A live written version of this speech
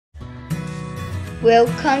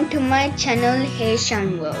Welcome to my channel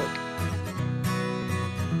Asian World.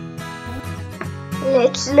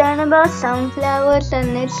 Let's learn about sunflowers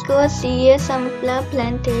and let's go see a sunflower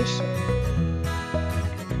plantation.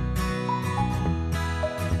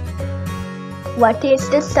 What is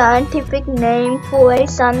the scientific name for a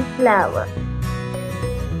sunflower?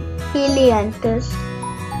 Helianthus.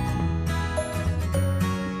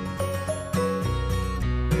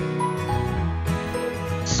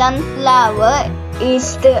 Sunflower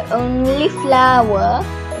is the only flower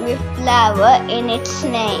with flower in its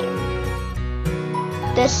name.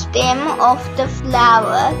 The stem of the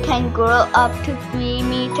flower can grow up to 3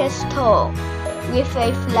 meters tall, with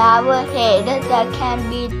a flower head that can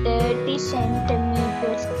be 30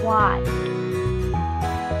 centimeters wide.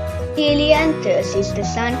 Helianthus is the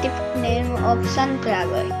scientific name of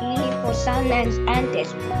sunflower, Heli for sun and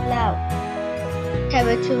Anthos for flower.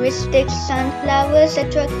 Characteristics: sunflowers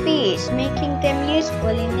attract bees, making them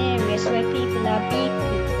useful in areas where people are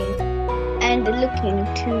beekeeping and looking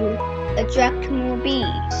to attract more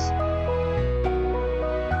bees.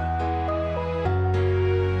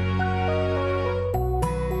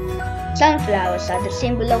 Sunflowers are the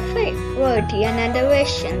symbol of faith, royalty, and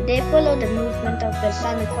adoration. They follow the movement of the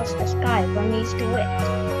sun across the sky from east to west,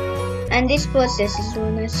 and this process is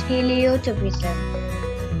known as heliotropism.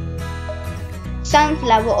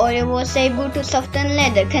 Sunflower oil was able to soften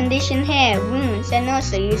leather, condition hair, wounds, and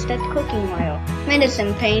also used as cooking oil,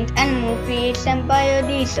 medicine paint, animal feeds, and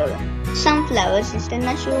biodiesel. Sunflowers is the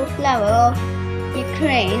national flower of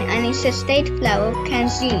Ukraine and is a state flower of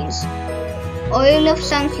Kansas. Oil of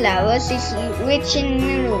sunflowers is rich in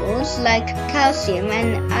minerals like calcium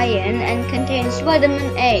and iron and contains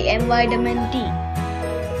vitamin A and vitamin D.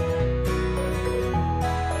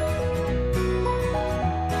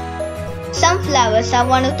 Sunflowers are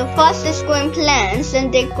one of the fastest growing plants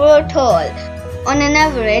and they grow tall. On an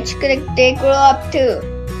average, they grow up to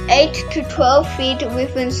 8 to 12 feet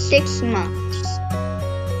within 6 months.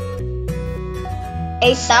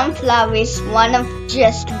 A sunflower is one of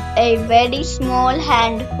just a very small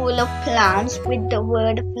handful of plants with the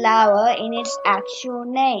word flower in its actual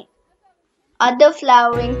name. Other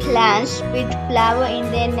flowering plants with flower in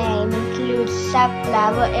their name include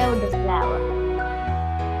safflower, elderflower.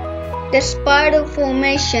 The spiral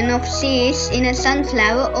formation of seeds in a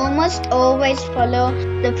sunflower almost always follow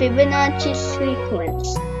the Fibonacci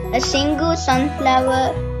sequence. A single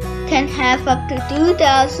sunflower can have up to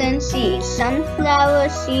 2,000 seeds. Sunflower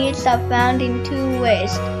seeds are found in 2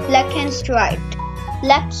 ways, black and striped.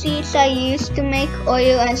 Black seeds are used to make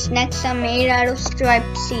oil and snacks are made out of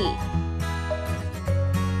striped seeds.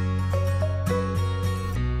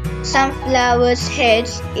 Sunflower's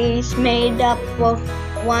heads is made up of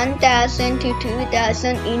 1,000 to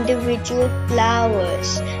 2,000 individual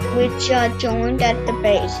flowers, which are joined at the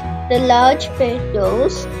base. The large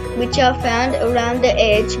petals, which are found around the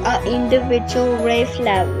edge, are individual ray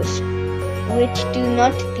flowers, which do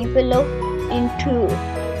not develop into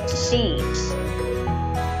seeds.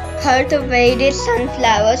 Cultivated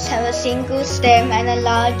sunflowers have a single stem and a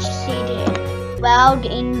large seed head. While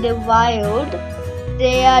in the wild,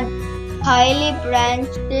 they are highly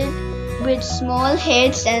branched with small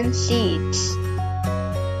heads and seeds.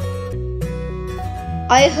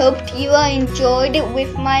 I hope you are enjoyed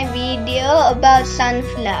with my video about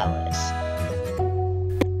sunflowers.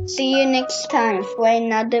 See you next time for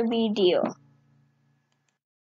another video.